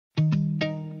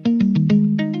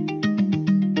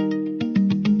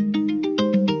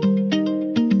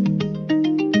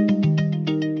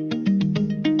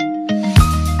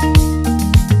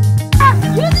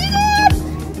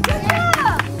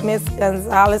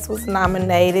Gonzalez was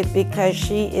nominated because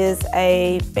she is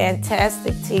a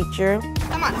fantastic teacher.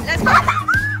 Come on, let's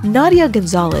go. Nadia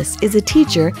Gonzalez is a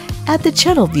teacher at the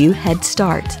Channelview Head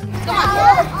Start. Come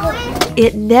on.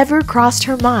 It never crossed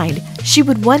her mind she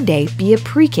would one day be a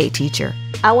pre-K teacher.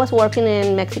 I was working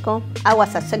in Mexico. I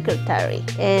was a secretary,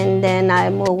 and then I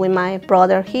moved with my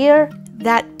brother here.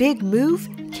 That big move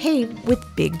came with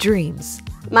big dreams.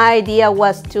 My idea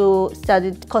was to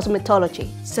study cosmetology.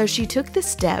 So she took the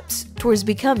steps towards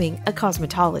becoming a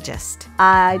cosmetologist.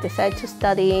 I decided to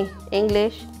study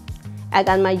English. I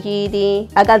got my GED.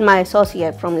 I got my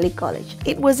associate from Lee College.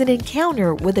 It was an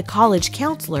encounter with a college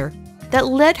counselor that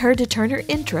led her to turn her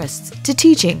interests to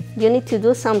teaching. You need to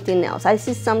do something else. I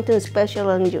see something special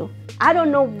in you. I don't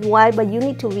know why, but you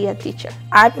need to be a teacher.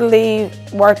 I believe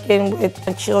working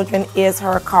with children is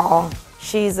her call.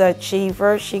 She's an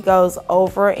achiever. She goes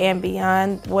over and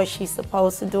beyond what she's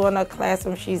supposed to do in her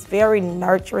classroom. She's very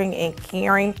nurturing and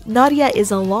caring. Nadia is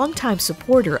a longtime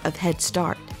supporter of Head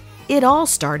Start. It all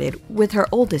started with her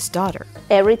oldest daughter.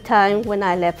 Every time when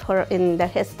I left her in the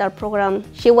Head Start program,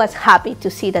 she was happy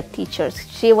to see the teachers.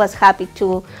 She was happy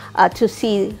to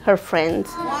see her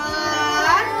friends.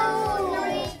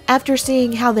 After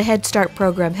seeing how the Head Start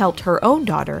program helped her own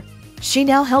daughter, she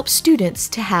now helps students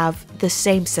to have the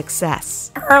same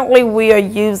success. Currently, we are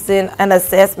using an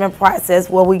assessment process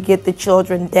where we get the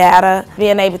children data,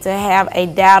 being able to have a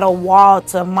data wall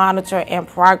to monitor and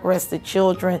progress the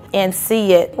children and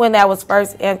see it. When that was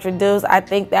first introduced, I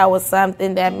think that was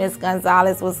something that Ms.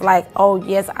 Gonzalez was like, oh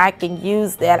yes, I can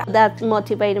use that. That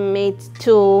motivated me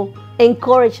to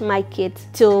encourage my kids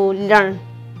to learn,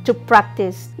 to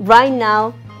practice. Right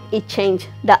now, it changed.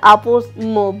 The apples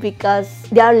move because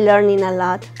they are learning a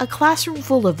lot. A classroom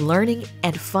full of learning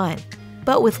and fun,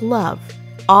 but with love,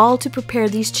 all to prepare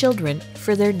these children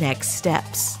for their next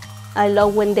steps. I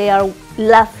love when they are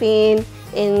laughing,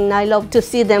 and I love to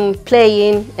see them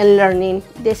playing and learning.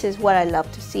 This is what I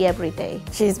love to see every day.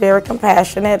 She's very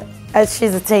compassionate.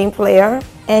 She's a team player,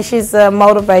 and she's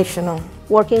motivational.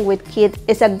 Working with kids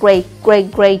is a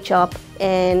great job,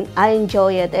 and I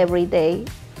enjoy it every day.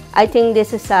 I think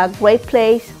this is a great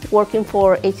place. Working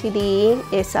for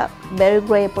HCDE is a very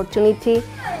great opportunity.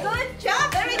 Good job,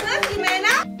 very good,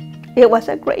 Jimena. It was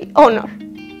a great honor.